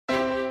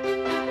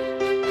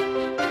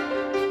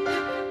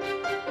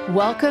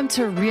Welcome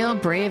to Real,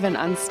 Brave, and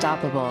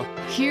Unstoppable.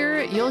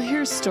 Here, you'll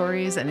hear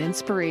stories and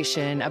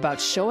inspiration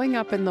about showing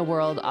up in the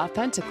world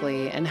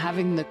authentically and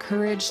having the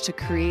courage to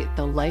create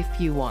the life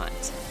you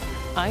want.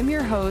 I'm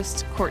your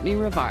host, Courtney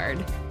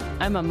Rivard.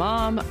 I'm a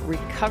mom,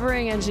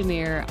 recovering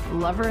engineer,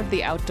 lover of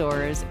the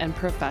outdoors, and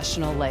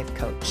professional life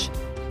coach.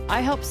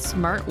 I help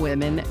smart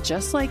women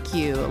just like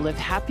you live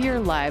happier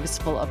lives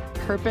full of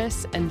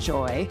purpose and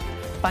joy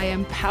by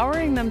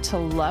empowering them to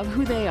love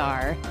who they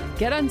are,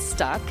 get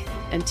unstuck,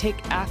 and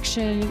take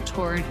action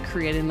toward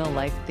creating the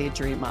life they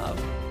dream of.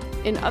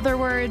 In other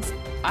words,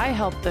 I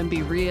help them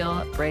be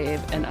real,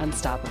 brave, and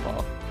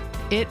unstoppable.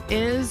 It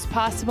is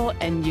possible,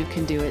 and you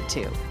can do it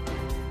too.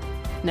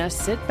 Now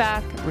sit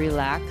back,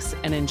 relax,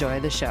 and enjoy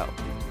the show.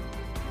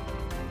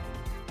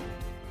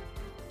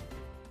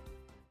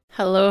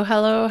 Hello,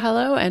 hello,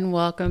 hello, and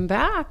welcome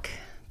back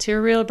to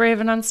Real,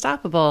 Brave, and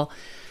Unstoppable.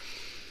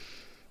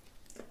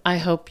 I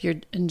hope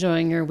you're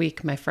enjoying your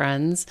week, my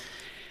friends.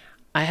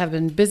 I have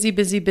been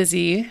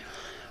busy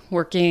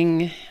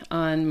working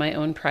on my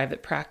own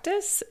private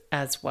practice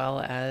as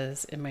well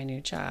as in my new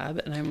job.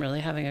 And I'm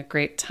really having a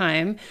great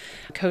time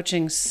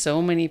coaching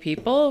so many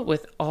people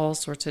with all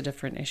sorts of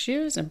different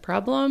issues and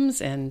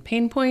problems and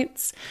pain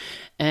points.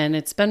 And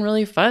it's been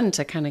really fun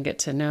to kind of get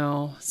to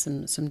know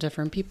some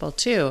different people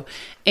too.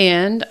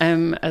 And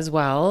I'm as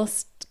well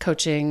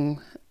coaching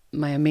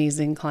my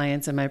amazing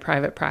clients in my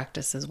private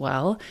practice as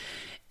well.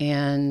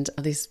 And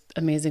these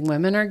amazing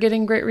women are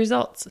getting great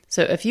results.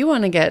 So if you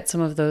want to get some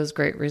of those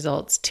great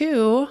results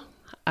too,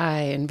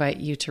 I invite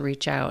you to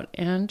reach out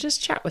and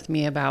just chat with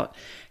me about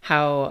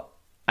how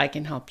I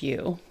can help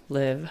you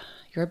live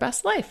your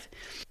best life.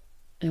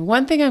 And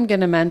one thing I'm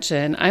going to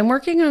mention, I'm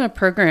working on a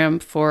program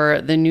for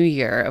the new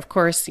year. Of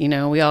course,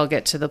 we all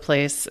get to the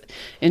place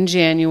in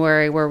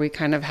January where we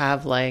kind of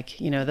have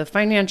the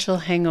financial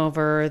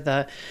hangover,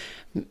 the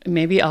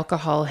maybe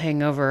alcohol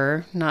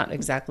hangover, not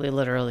exactly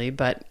literally,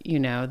 but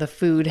the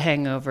food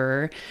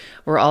hangover.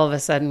 We're all of a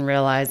sudden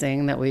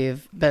realizing that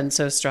we've been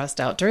so stressed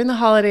out during the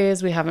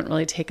holidays. We haven't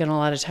really taken a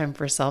lot of time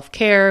for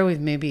self-care.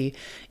 We've maybe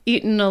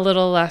eaten a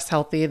little less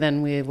healthy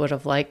than we would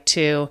have liked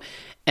to.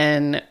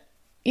 And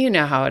you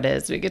know how it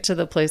is. We get to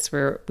the place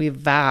where we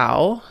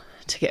vow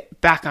to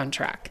get back on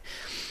track.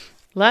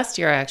 Last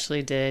year, I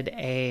actually did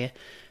a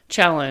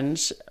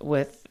challenge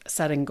with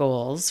setting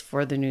goals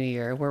for the new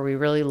year where we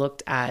really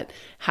looked at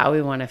how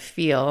we want to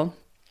feel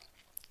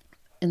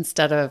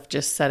instead of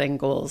just setting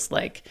goals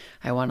like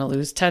I want to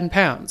lose 10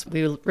 pounds.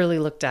 We really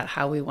looked at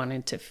how we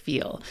wanted to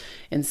feel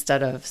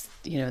instead of,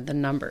 the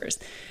numbers.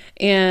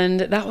 And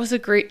that was a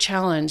great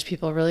challenge.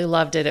 People really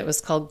loved it. It was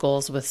called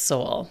Goals with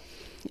Soul.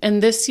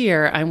 And this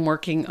year I'm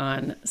working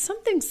on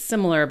something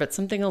similar, but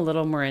something a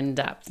little more in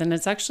depth. And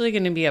it's actually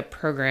going to be a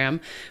program.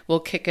 We'll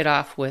kick it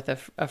off with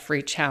a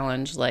free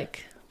challenge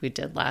like we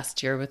did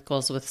last year with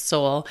Goals with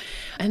Soul.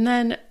 And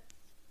then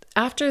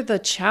after the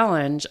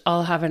challenge,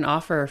 I'll have an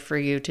offer for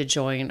you to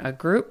join a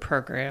group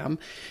program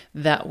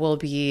that will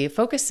be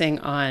focusing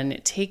on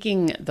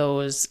taking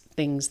those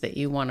things that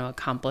you want to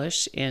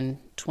accomplish in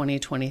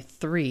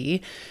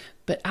 2023,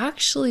 but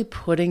actually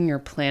putting your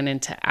plan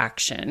into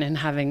action and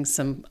having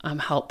some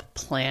help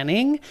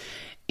planning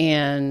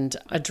and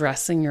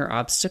addressing your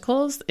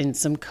obstacles and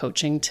some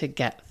coaching to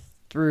get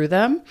through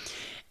them,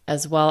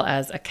 as well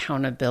as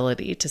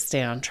accountability to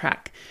stay on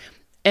track.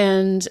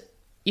 And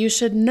you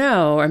should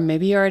know, or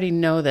maybe you already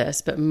know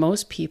this, but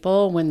most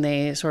people, when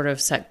they sort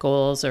of set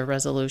goals or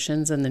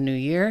resolutions in the new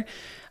year,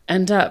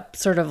 end up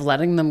sort of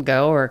letting them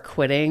go or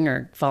quitting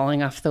or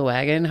falling off the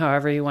wagon,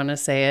 however you want to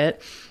say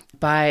it,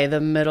 by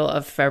the middle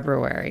of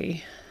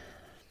February.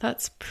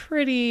 That's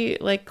pretty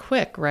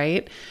quick,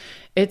 right?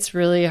 It's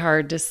really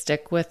hard to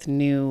stick with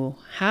new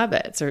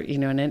habits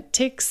and it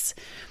takes,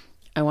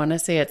 I want to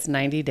say it's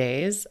 90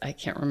 days. I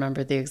can't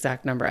remember the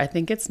exact number. I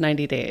think it's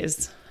 90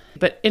 days.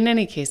 But in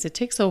any case, it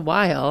takes a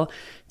while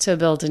to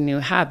build a new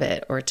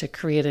habit or to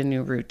create a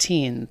new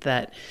routine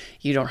that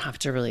you don't have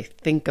to really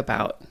think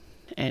about.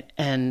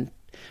 And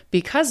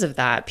because of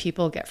that,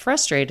 people get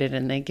frustrated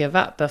and they give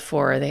up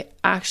before they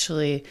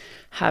actually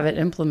have it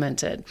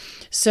implemented.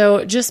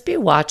 So just be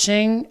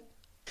watching.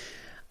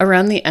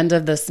 Around the end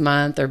of this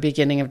month or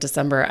beginning of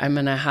December, I'm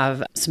going to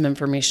have some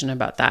information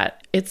about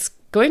that. It's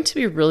going to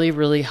be really,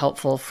 really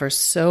helpful for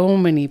so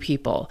many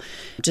people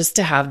just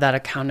to have that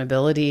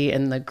accountability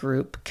in the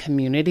group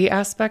community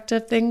aspect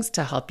of things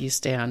to help you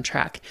stay on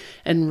track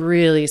and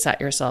really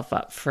set yourself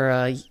up for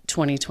a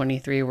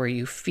 2023 where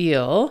you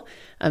feel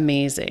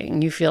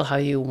amazing. You feel how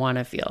you want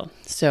to feel.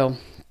 So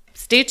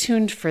stay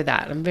tuned for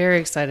that. I'm very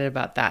excited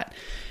about that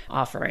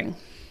offering.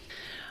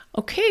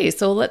 Okay,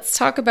 so let's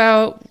talk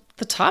about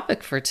the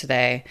topic for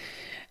today.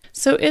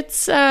 So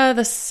it's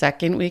the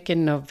second week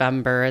in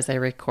November as I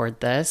record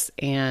this,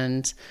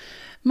 and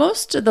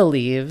most of the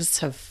leaves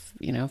have,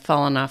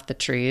 fallen off the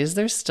trees.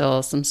 There's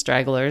still some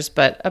stragglers,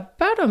 but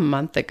about a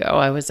month ago,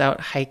 I was out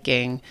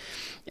hiking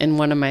in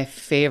one of my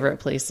favorite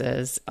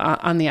places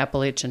on the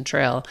Appalachian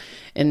Trail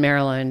in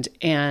Maryland,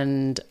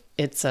 and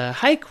it's a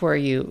hike where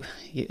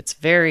it's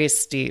very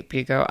steep.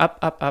 You go up,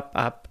 up, up,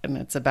 up, and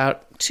it's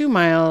about 2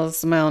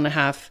 miles, a mile and a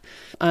half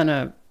on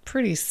a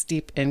pretty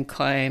steep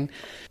incline.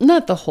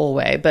 Not the whole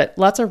way, but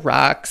lots of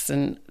rocks,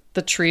 and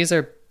the trees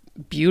are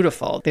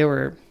beautiful. They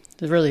were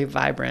really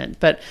vibrant.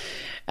 But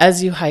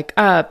as you hike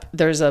up,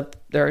 there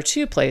are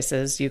 2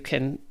 places you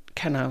can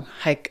kind of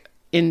hike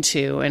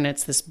into, and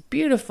it's this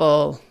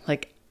beautiful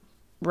like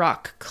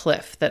rock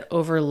cliff that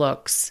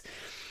overlooks.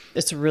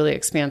 It's really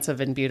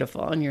expansive and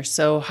beautiful, and you're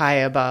so high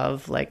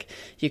above, like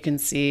you can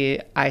see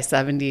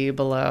I-70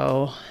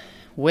 below,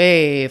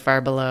 way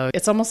far below.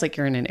 It's almost like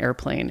you're in an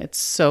airplane. It's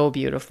so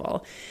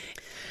beautiful.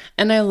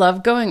 And I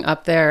love going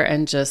up there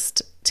and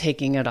just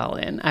taking it all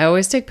in. I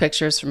always take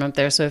pictures from up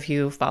there. So if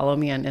you follow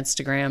me on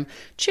Instagram,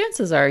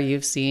 chances are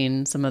you've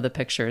seen some of the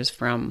pictures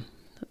from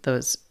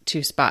those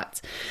 2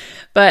 spots.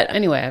 But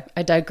anyway,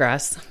 I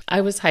digress.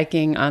 I was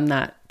hiking on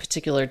that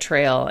particular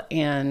trail,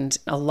 and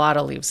a lot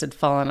of leaves had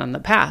fallen on the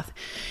path.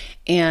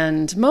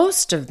 And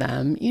most of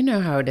them, you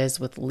know how it is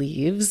with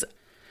leaves,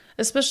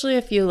 especially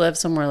if you live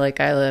somewhere like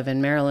I live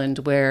in Maryland,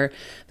 where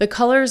the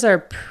colors are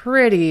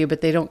pretty,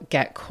 but they don't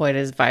get quite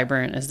as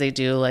vibrant as they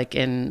do like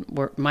in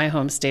my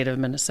home state of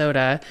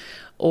Minnesota,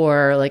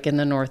 or like in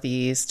the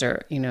Northeast,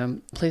 or, you know,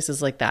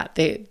 places like that.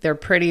 They're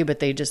pretty, but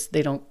they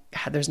don't,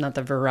 there's not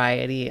the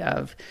variety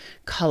of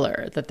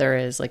color that there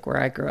is like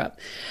where I grew up.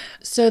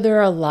 So there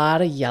are a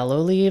lot of yellow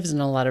leaves and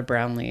a lot of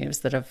brown leaves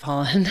that have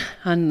fallen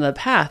on the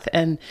path.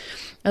 And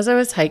as I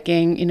was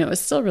hiking, you know, it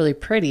was still really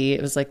pretty.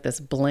 It was like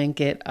this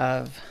blanket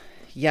of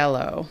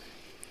yellow.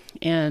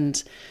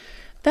 And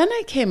then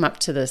I came up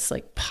to this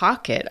like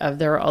pocket of,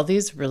 there were all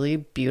these really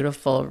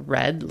beautiful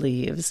red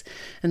leaves,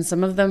 and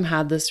some of them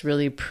had this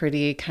really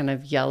pretty kind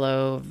of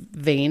yellow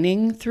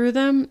veining through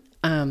them.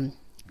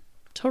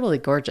 Totally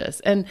gorgeous.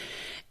 And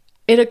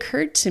it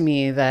occurred to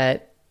me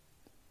that,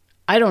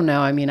 I don't know,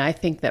 I mean, I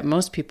think that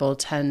most people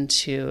tend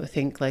to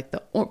think like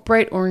the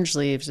bright orange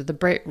leaves or the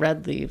bright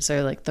red leaves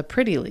are like the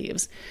pretty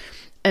leaves.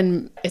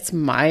 And it's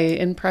my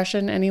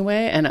impression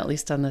anyway, and at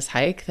least on this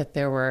hike, that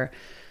there were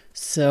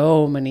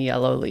so many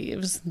yellow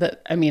leaves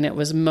that, I mean, it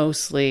was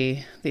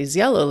mostly these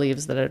yellow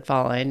leaves that had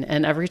fallen.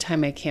 And every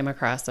time I came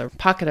across a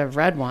pocket of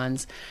red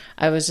ones,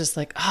 I was just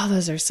like, oh,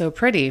 those are so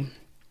pretty.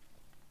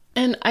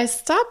 And I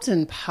stopped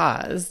and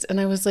paused, and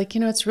I was like,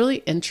 you know, it's really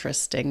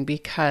interesting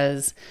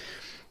because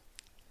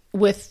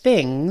with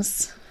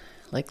things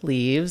like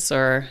leaves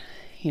or,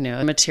 you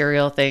know,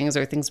 material things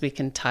or things we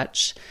can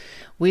touch,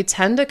 we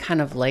tend to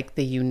kind of like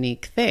the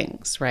unique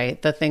things,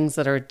 right? The things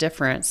that are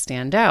different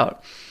stand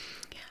out.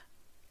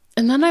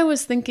 And then I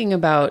was thinking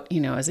about, you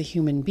know, as a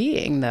human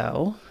being,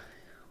 though,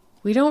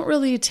 we don't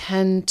really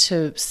tend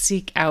to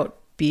seek out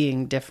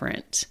being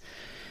different.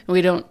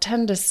 We don't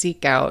tend to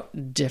seek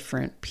out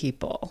different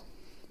people.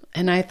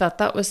 And I thought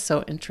that was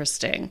so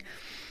interesting.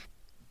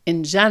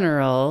 In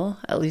general,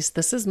 at least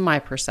this is my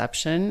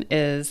perception,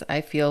 is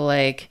I feel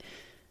like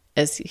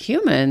as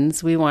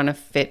humans, we want to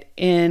fit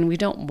in. We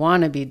don't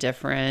want to be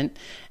different.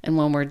 And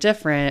when we're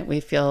different, we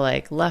feel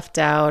like left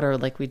out or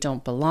like we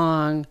don't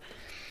belong.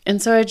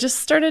 And so I just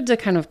started to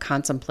kind of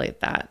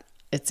contemplate that.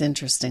 It's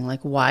interesting, like,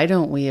 why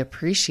don't we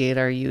appreciate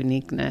our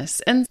uniqueness?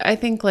 And I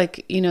think,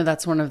 like, you know,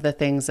 that's one of the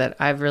things that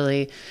I've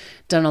really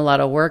done a lot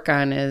of work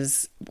on,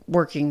 is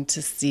working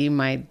to see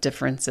my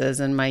differences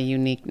and my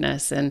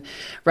uniqueness. And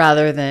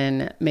rather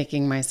than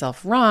making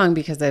myself wrong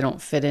because I don't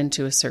fit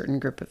into a certain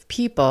group of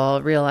people,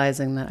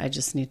 realizing that I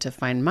just need to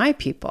find my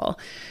people.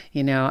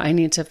 You know, I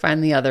need to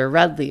find the other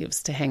red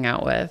leaves to hang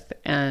out with,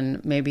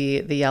 and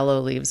maybe the yellow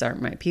leaves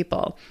aren't my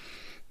people.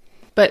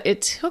 But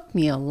it took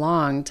me a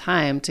long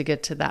time to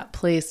get to that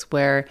place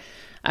where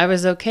I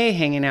was okay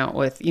hanging out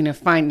with, you know,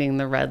 finding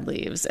the red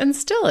leaves. And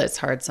still it's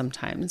hard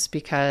sometimes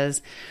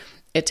because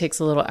it takes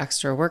a little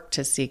extra work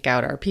to seek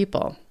out our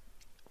people.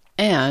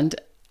 And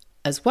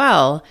as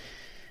well,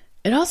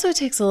 it also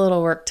takes a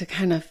little work to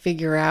kind of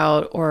figure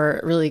out or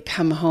really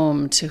come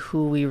home to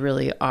who we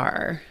really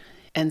are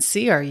and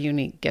see our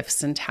unique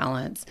gifts and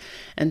talents,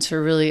 and to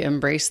really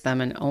embrace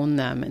them and own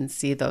them and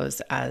see those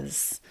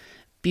as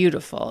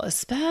beautiful,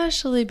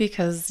 especially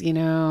because, you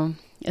know,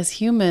 as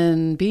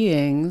human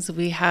beings,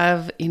 we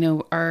have, you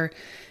know, our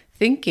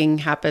thinking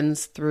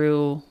happens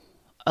through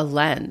a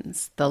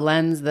lens, the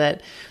lens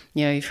that,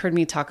 you know, you've heard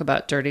me talk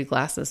about dirty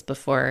glasses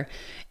before.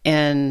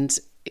 And,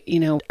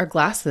 you know, our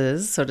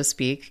glasses, so to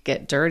speak,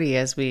 get dirty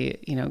as we,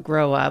 you know,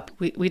 grow up.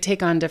 We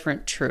take on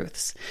different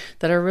truths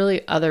that are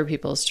really other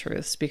people's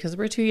truths because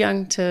we're too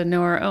young to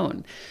know our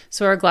own.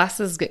 So our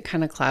glasses get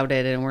kind of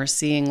clouded, and we're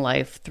seeing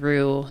life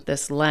through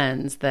this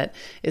lens that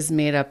is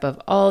made up of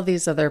all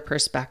these other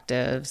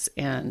perspectives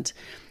and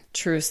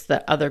truths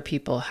that other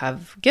people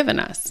have given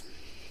us.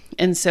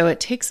 And so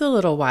it takes a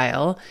little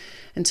while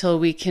until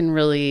we can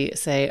really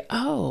say,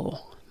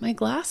 oh, my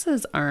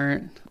glasses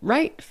aren't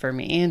right for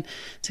me, and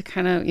to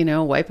kind of, you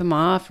know, wipe them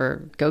off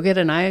or go get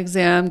an eye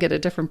exam, get a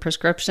different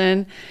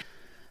prescription.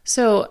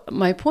 So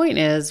my point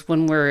is,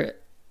 when we're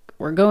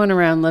going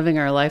around living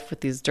our life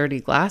with these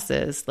dirty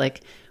glasses, like,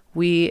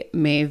 we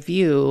may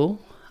view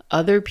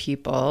other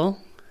people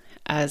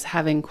as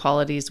having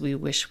qualities we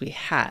wish we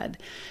had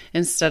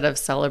instead of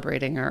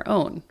celebrating our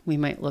own. We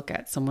might look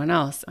at someone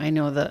else. I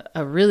know that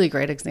a really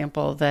great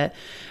example that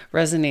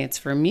resonates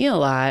for me a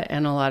lot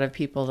and a lot of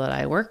people that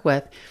I work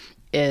with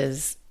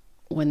is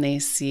when they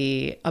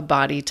see a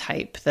body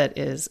type that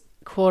is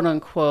quote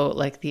unquote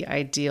like the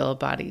ideal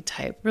body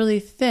type, really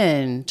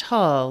thin,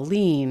 tall,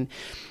 lean,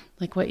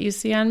 like what you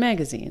see on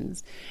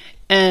magazines.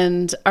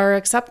 And our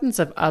acceptance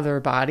of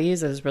other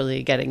bodies is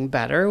really getting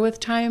better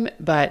with time,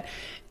 but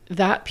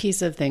that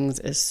piece of things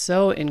is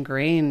so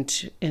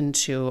ingrained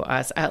into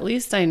us, at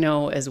least I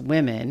know as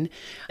women,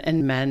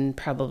 and men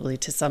probably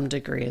to some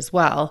degree as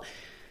well.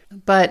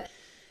 But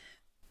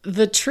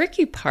the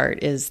tricky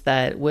part is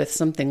that with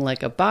something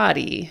like a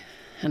body,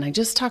 and I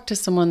just talked to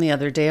someone the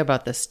other day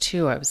about this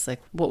too. I was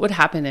like, what would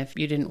happen if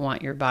you didn't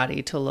want your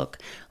body to look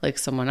like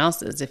someone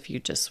else's? If you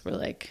just were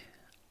like,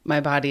 my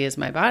body is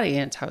my body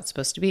and it's how it's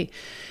supposed to be.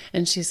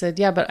 And she said,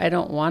 yeah, but I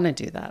don't want to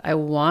do that. I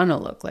want to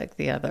look like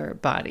the other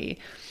body.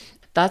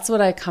 That's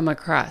what I come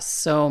across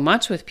so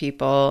much with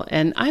people.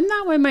 And I'm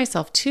that way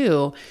myself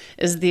too,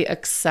 is the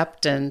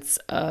acceptance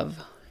of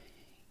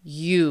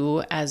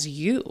you as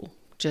you.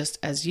 Just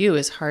as you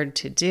is hard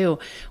to do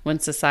when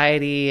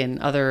society and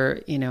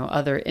other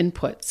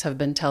inputs have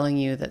been telling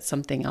you that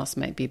something else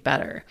might be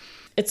better.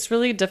 It's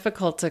really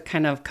difficult to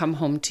kind of come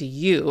home to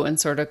you and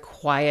sort of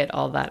quiet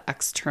all that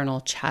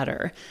external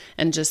chatter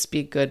and just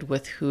be good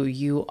with who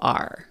you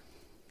are,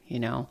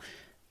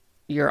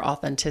 your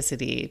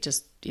authenticity,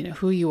 just,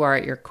 who you are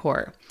at your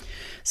core.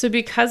 So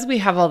because we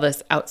have all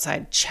this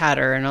outside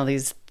chatter and all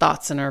these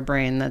thoughts in our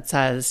brain that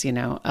says,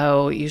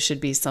 oh, you should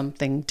be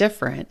something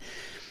different.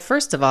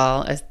 First of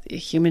all, as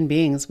human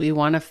beings, we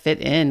want to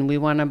fit in, we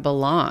want to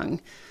belong.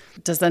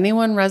 Does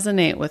anyone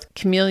resonate with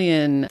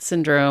chameleon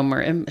syndrome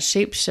or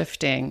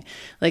shape-shifting?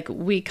 Like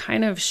we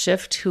kind of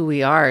shift who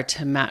we are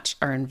to match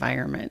our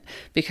environment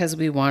because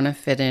we want to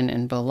fit in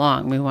and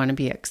belong. We want to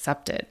be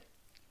accepted.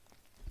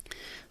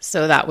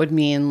 So that would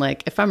mean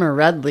like if I'm a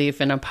red leaf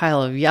in a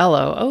pile of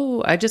yellow,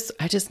 oh, I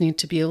just need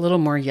to be a little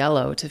more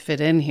yellow to fit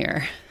in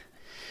here.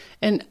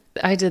 And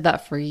I did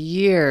that for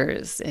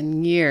years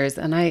and years.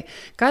 And I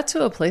got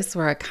to a place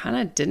where I kind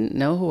of didn't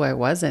know who I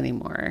was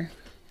anymore.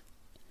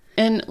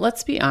 And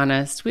let's be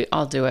honest, we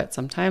all do it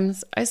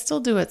sometimes. I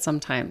still do it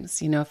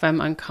sometimes. If I'm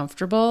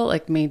uncomfortable,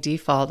 like my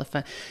default,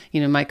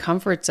 my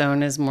comfort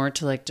zone is more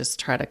to like just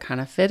try to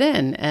kind of fit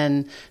in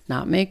and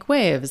not make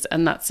waves.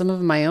 And that's some of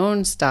my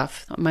own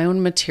stuff, my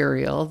own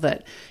material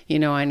that,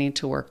 I need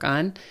to work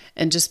on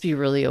and just be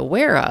really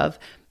aware of.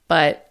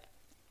 But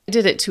I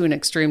did it to an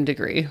extreme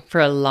degree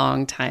for a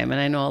long time. And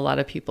I know a lot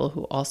of people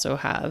who also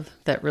have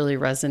that really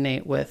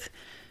resonate with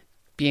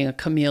being a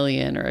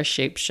chameleon or a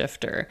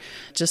shapeshifter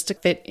just to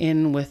fit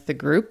in with the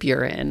group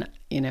you're in.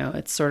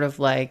 It's sort of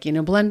like,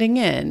 blending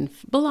in,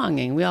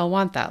 belonging. We all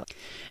want that.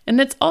 And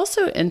it's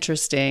also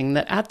interesting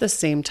that at the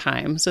same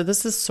time, so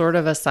this is sort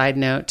of a side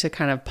note to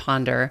kind of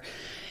ponder,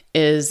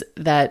 is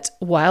that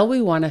while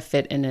we want to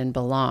fit in and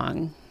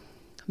belong,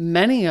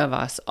 many of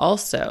us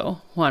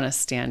also want to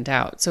stand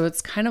out. So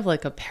it's kind of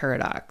like a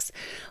paradox.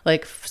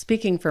 Like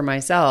speaking for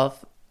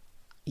myself,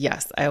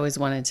 yes, I always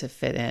wanted to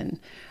fit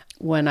in.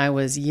 When I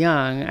was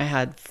young, I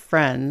had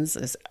friends,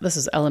 this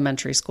is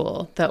elementary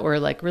school, that were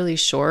like really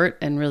short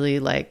and really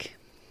like,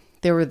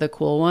 they were the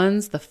cool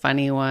ones, the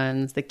funny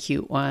ones, the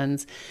cute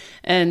ones.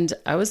 And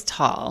I was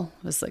tall.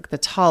 I was like the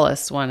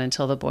tallest one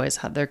until the boys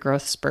had their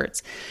growth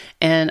spurts.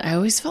 And I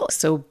always felt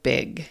so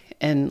big.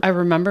 And I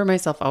remember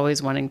myself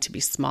always wanting to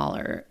be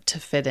smaller to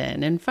fit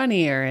in and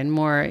funnier and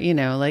more,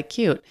 like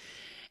cute.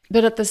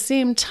 But at the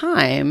same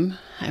time,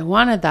 I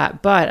wanted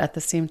that. But at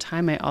the same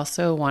time, I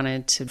also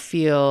wanted to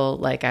feel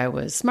like I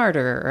was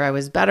smarter or I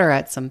was better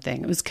at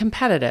something. It was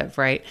competitive,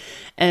 right?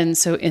 And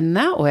so in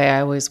that way,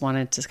 I always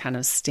wanted to kind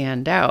of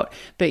stand out.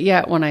 But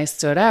yet when I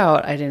stood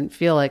out, I didn't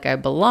feel like I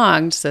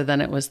belonged. So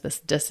then it was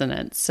this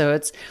dissonance. So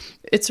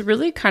it's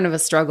really kind of a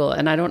struggle.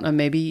 And I don't know,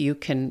 maybe you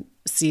can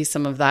see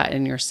some of that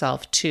in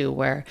yourself too,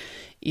 where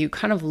you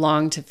kind of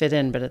long to fit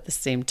in, but at the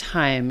same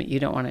time, you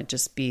don't want to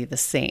just be the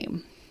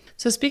same.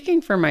 So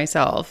speaking for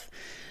myself,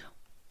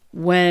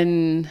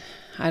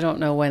 I don't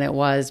know when it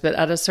was, but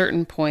at a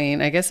certain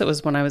point, I guess it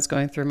was when I was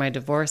going through my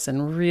divorce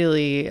and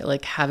really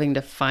like having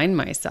to find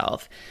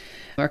myself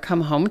or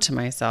come home to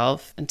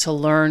myself and to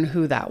learn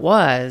who that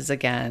was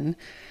again,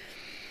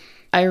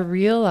 I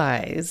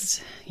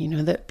realized,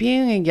 that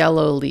being a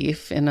yellow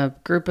leaf in a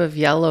group of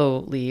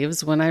yellow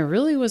leaves when I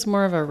really was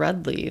more of a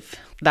red leaf,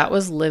 that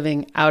was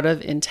living out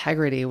of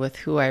integrity with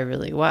who I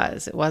really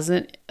was. It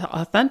wasn't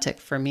authentic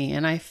for me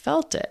and I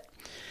felt it.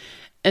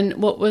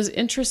 And what was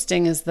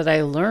interesting is that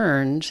I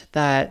learned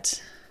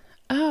that,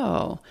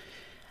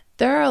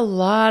 there are a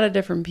lot of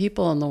different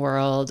people in the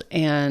world,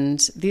 and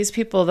these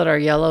people that are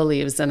yellow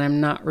leaves,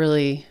 and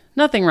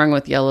nothing wrong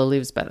with yellow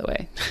leaves, by the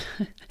way,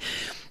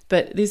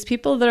 but these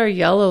people that are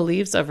yellow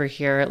leaves over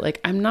here,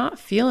 like I'm not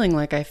feeling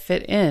like I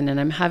fit in and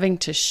I'm having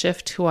to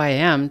shift who I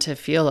am to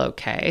feel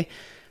okay.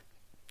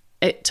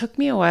 It took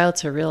me a while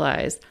to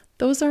realize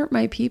those aren't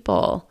my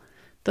people.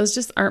 those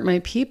just aren't my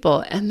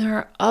people. And there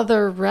are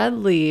other red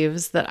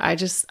leaves that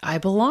I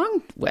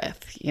belong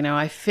with,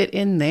 I fit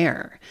in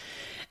there.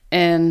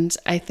 And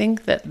I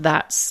think that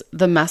that's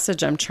the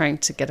message I'm trying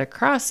to get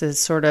across, is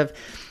sort of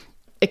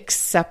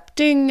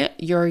accepting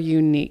your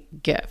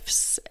unique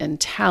gifts and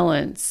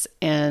talents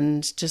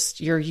and just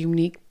your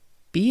unique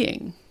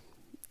being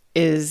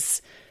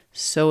is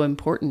so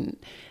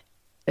important.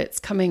 It's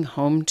coming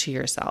home to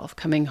yourself,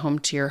 coming home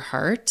to your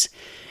heart,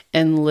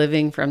 and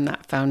living from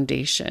that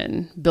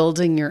foundation,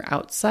 building your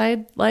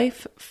outside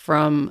life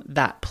from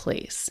that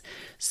place.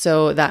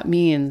 So that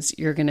means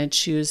you're going to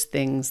choose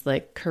things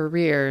like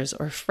careers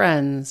or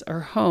friends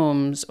or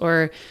homes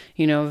or,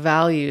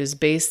 values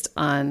based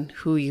on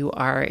who you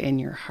are in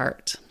your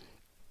heart.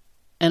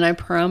 And I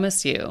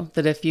promise you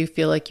that if you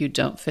feel like you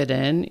don't fit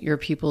in, your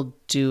people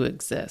do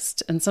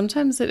exist. And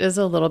sometimes it is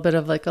a little bit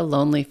of like a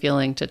lonely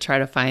feeling to try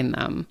to find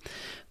them,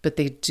 but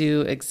they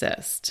do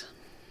exist.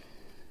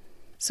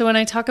 So when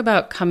I talk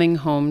about coming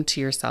home to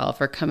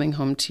yourself or coming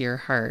home to your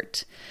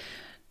heart,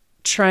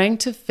 trying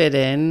to fit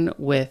in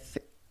with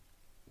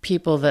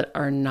people that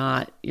are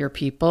not your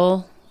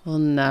people will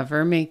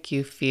never make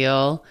you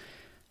feel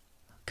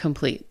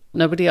complete.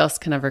 Nobody else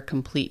can ever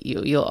complete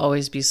you. You'll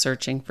always be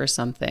searching for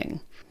something.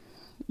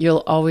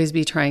 You'll always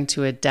be trying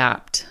to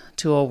adapt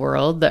to a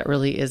world that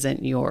really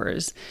isn't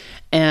yours.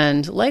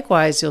 And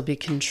likewise, you'll be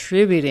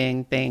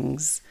contributing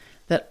things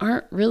that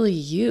aren't really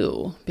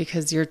you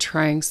because you're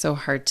trying so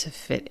hard to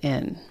fit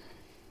in.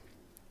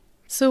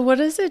 So what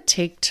does it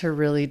take to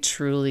really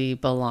truly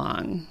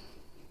belong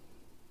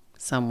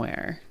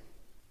somewhere?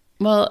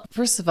 Well,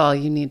 first of all,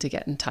 you need to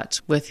get in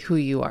touch with who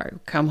you are.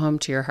 Come home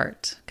to your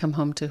heart. Come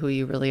home to who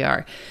you really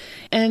are.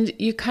 And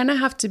you kind of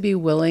have to be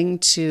willing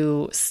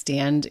to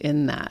stand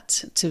in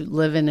that, to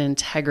live in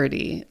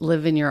integrity,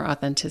 live in your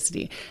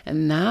authenticity.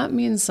 And that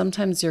means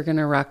sometimes you're going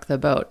to rock the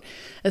boat,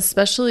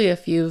 especially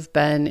if you've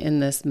been in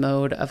this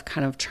mode of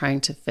kind of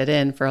trying to fit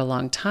in for a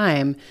long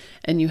time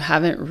and you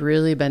haven't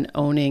really been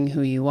owning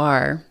who you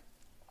are.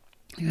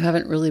 You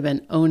haven't really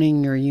been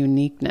owning your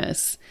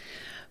uniqueness.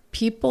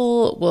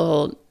 People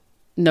will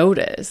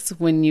notice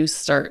when you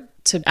start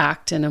to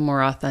act in a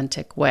more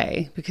authentic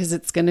way because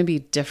it's going to be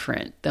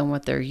different than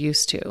what they're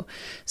used to.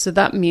 So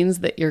that means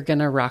that you're going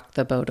to rock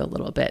the boat a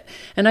little bit.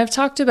 And I've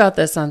talked about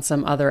this on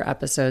some other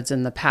episodes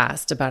in the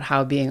past about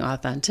how being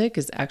authentic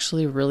is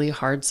actually really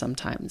hard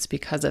sometimes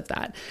because of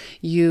that.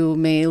 You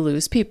may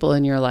lose people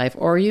in your life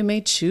or you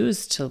may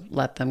choose to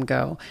let them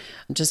go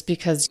just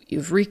because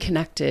you've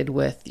reconnected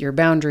with your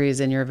boundaries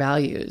and your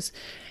values.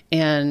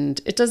 And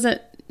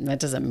that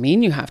doesn't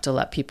mean you have to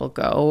let people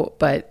go,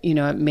 but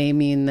it may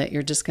mean that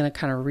you're just going to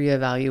kind of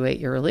reevaluate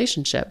your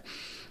relationship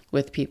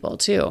with people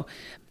too.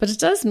 But it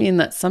does mean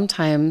that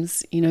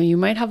sometimes, you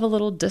might have a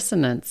little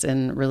dissonance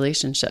in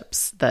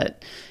relationships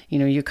that,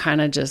 you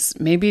kind of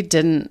just maybe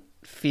didn't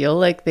feel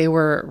like they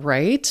were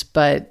right,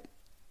 but,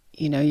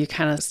 you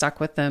kind of stuck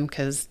with them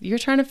because you're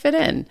trying to fit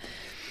in.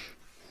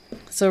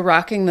 So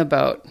rocking the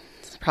boat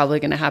is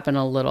probably going to happen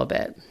a little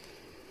bit.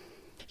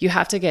 You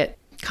have to get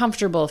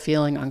comfortable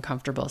feeling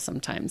uncomfortable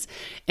sometimes.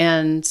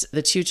 And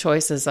the two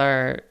choices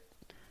are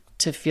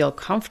to feel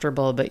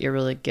comfortable, but you're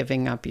really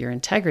giving up your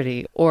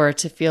integrity, or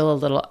to feel a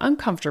little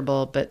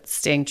uncomfortable, but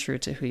staying true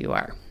to who you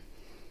are.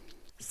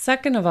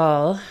 Second of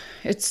all,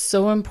 it's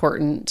so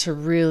important to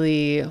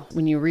really,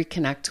 when you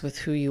reconnect with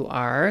who you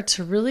are,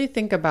 to really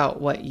think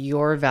about what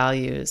your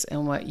values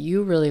and what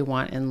you really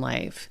want in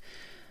life.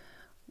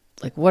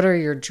 Like, what are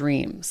your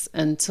dreams?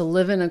 And to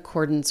live in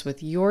accordance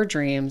with your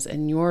dreams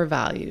and your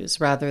values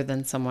rather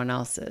than someone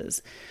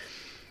else's.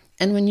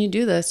 And when you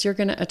do this, you're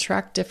going to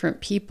attract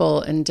different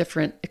people and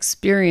different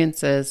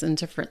experiences and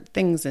different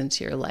things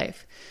into your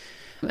life.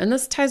 And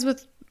this ties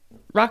with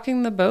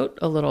rocking the boat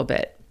a little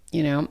bit.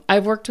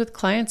 I've worked with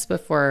clients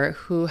before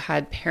who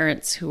had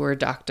parents who were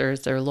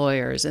doctors or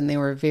lawyers, and they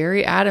were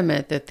very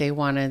adamant that they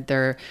wanted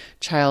their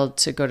child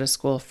to go to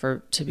school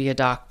to be a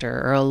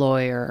doctor or a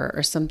lawyer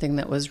or something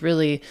that was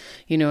really,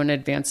 an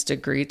advanced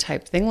degree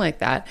type thing like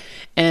that.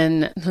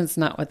 And that's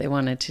not what they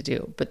wanted to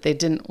do, but they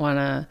didn't want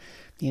to,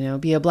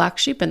 be a black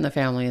sheep in the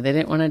family. They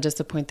didn't want to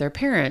disappoint their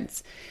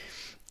parents.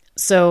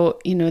 So,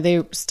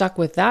 they stuck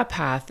with that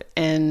path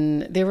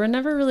and they were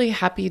never really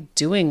happy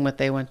doing what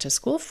they went to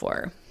school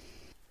for.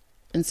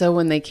 And so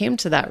when they came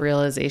to that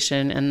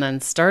realization and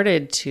then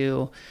started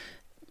to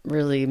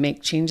really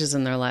make changes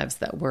in their lives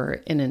that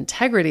were in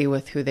integrity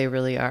with who they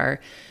really are,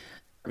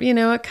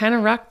 it kind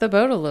of rocked the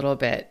boat a little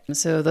bit.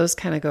 So those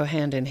kind of go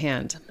hand in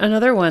hand.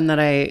 Another one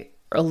that I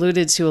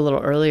alluded to a little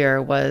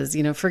earlier was,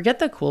 forget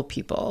the cool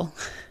people.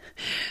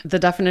 The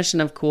definition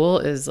of cool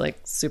is like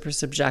super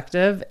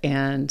subjective.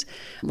 And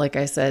like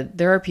I said,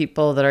 there are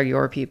people that are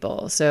your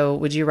people. So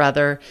would you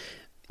rather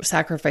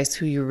sacrifice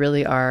who you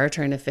really are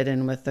trying to fit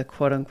in with the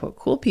quote unquote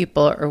cool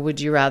people, or would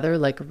you rather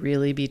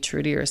really be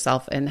true to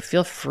yourself and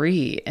feel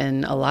free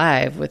and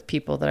alive with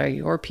people that are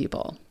your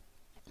people?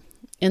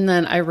 And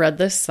then I read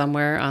this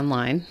somewhere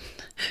online,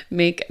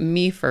 make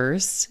me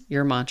first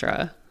your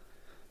mantra.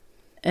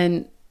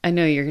 And I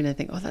know you're going to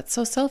think, oh, that's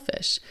so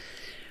selfish.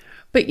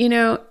 But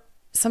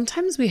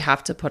sometimes we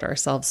have to put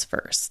ourselves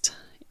first.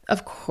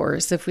 Of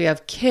course, if we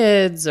have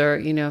kids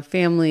or,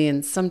 family,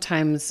 and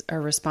sometimes our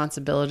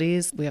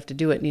responsibilities, we have to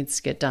do what needs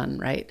to get done,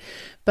 right?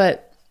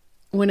 But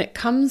when it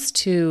comes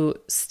to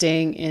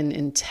staying in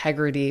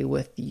integrity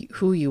with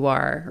who you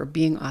are or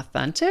being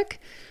authentic,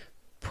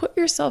 put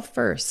yourself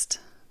first.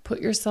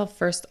 Put yourself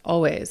first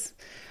always.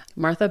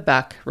 Martha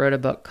Beck wrote a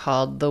book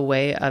called The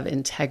Way of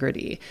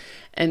Integrity,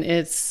 and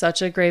it's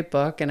such a great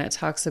book, and it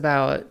talks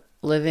about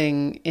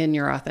living in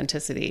your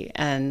authenticity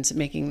and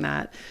making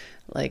that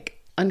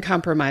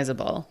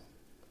uncompromisable.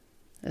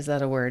 Is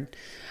that a word?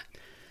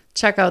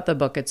 Check out the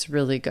book. It's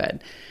really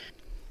good.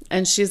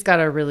 And she's got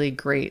a really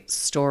great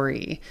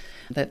story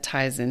that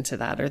ties into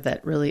that, or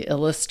that really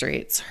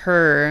illustrates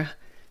her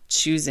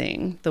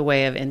choosing the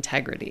way of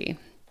integrity.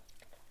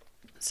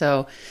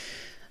 So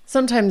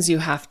sometimes you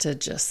have to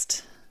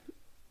just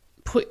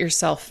put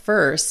yourself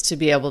first to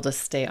be able to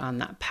stay on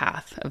that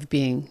path of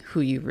being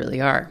who you really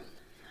are.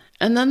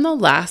 And then the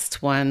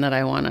last one that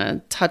I want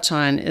to touch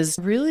on is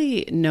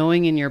really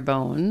knowing in your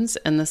bones.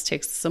 And this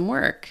takes some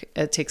work.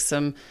 It takes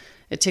some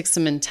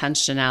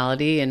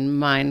intentionality and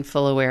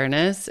mindful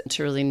awareness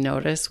to really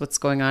notice what's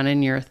going on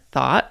in your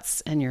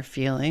thoughts and your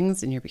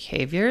feelings and your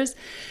behaviors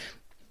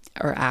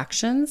or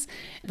actions.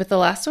 But the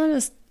last one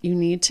is you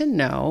need to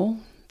know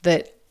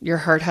that your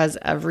heart has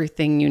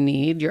everything you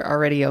need. You're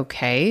already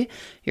okay.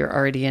 You're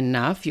already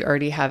enough. You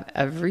already have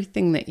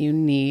everything that you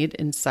need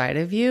inside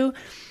of you.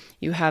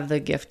 You have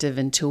the gift of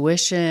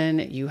intuition.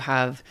 You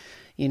have,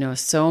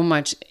 so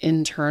much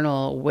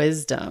internal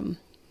wisdom.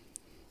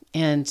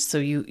 And so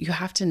you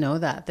have to know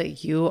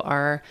that you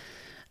are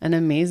an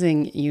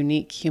amazing,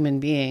 unique human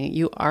being.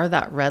 You are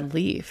that red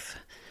leaf.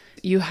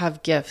 You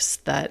have gifts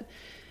that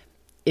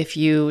if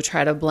you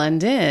try to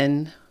blend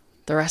in,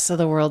 the rest of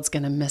the world's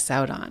going to miss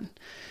out on.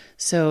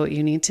 So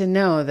you need to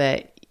know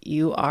that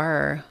you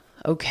are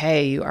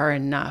okay, you are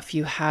enough.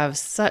 You have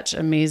such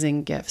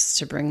amazing gifts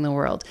to bring the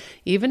world.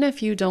 Even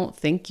if you don't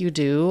think you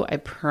do, I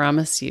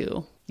promise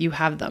you, you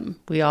have them.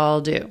 We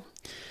all do.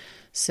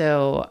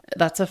 So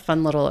that's a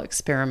fun little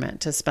experiment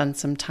to spend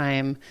some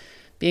time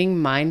being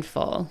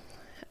mindful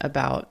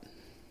about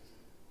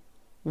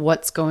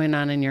what's going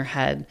on in your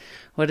head.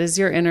 What is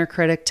your inner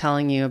critic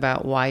telling you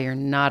about why you're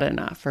not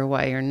enough, or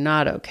why you're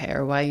not okay,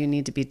 or why you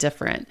need to be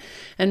different?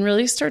 And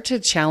really start to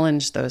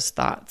challenge those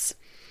thoughts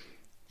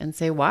and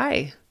say,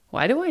 why?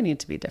 Why do I need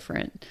to be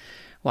different?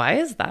 Why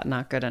is that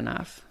not good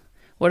enough?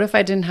 What if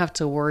I didn't have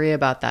to worry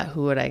about that?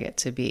 Who would I get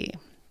to be?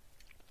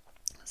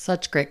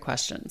 Such great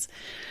questions.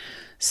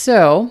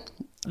 So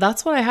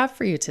that's what I have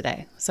for you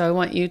today. So I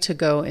want you to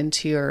go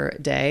into your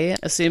day,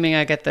 assuming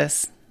I get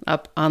this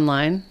up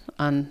online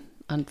on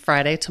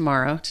Friday,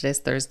 tomorrow. Today's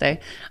Thursday.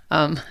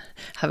 Have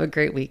a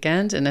great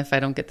weekend. And if I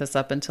don't get this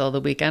up until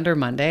the weekend or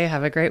Monday,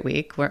 have a great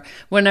week.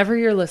 Whenever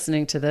you're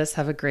listening to this,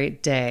 have a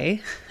great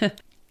day.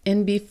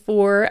 And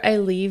before I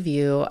leave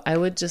you, I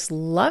would just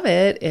love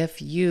it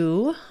if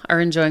you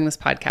are enjoying this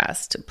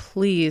podcast.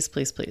 Please,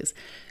 please, please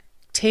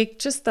take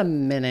just a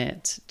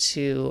minute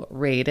to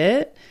rate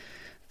it.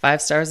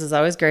 5 stars is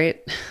always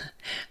great.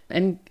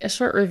 And a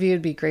short review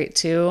would be great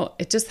too.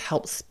 It just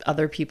helps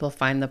other people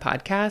find the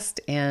podcast.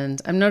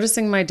 And I'm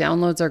noticing my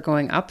downloads are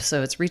going up,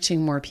 so it's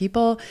reaching more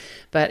people.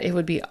 But it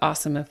would be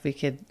awesome if we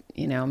could,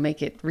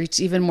 make it reach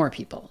even more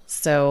people.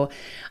 So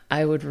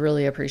I would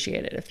really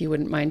appreciate it if you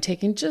wouldn't mind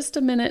taking just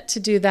a minute to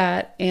do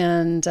that.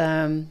 And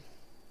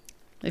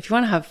if you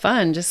want to have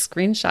fun, just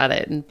screenshot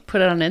it and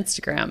put it on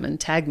Instagram and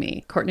tag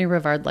me, Courtney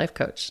Rivard Life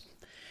Coach.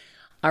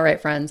 All right,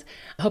 friends.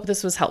 I hope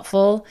this was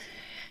helpful.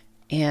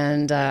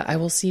 And I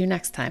will see you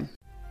next time.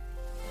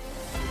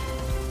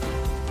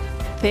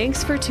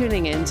 Thanks for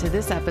tuning in to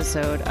this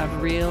episode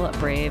of Real,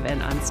 Brave,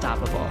 and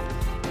Unstoppable.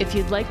 If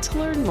you'd like to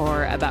learn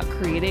more about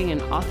creating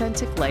an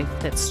authentic life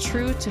that's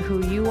true to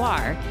who you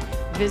are,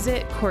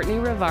 visit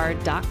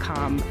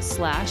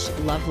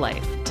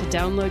CourtneyRivard.com/lovelife to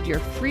download your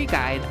free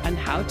guide on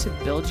how to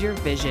build your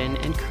vision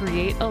and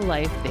create a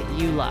life that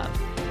you love.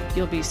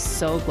 You'll be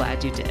so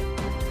glad you did.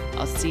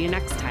 I'll see you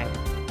next time.